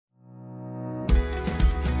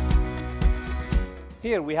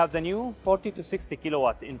Here we have the new 40 to 60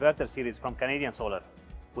 kilowatt inverter series from Canadian Solar.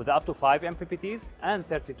 With up to 5 MPPTs and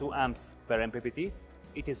 32 amps per MPPT,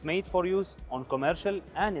 it is made for use on commercial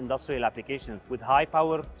and industrial applications with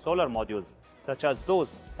high-power solar modules, such as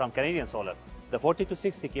those from Canadian Solar. The 40 to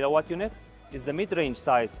 60 kilowatt unit is the mid-range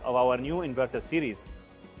size of our new inverter series,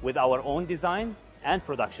 with our own design and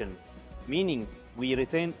production, meaning we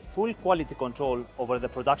retain full quality control over the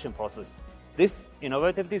production process. This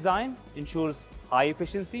innovative design ensures high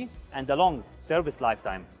efficiency and a long service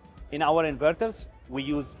lifetime. In our inverters, we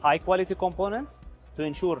use high-quality components to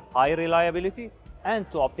ensure high reliability and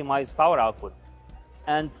to optimize power output.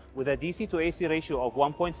 And with a DC to AC ratio of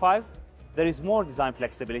 1.5, there is more design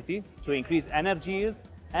flexibility to increase energy yield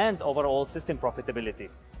and overall system profitability.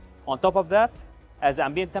 On top of that, as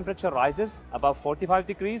ambient temperature rises above 45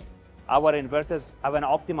 degrees, our inverters have an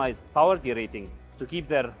optimized power derating to keep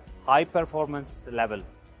their high performance level,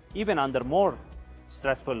 even under more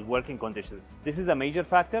stressful working conditions. This is a major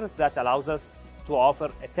factor that allows us to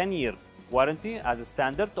offer a 10-year warranty as a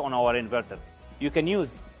standard on our inverter. You can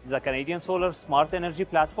use the Canadian Solar Smart Energy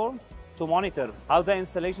platform to monitor how the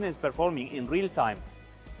installation is performing in real time,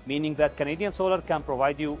 meaning that Canadian Solar can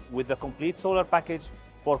provide you with the complete solar package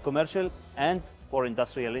for commercial and for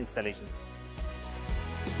industrial installations.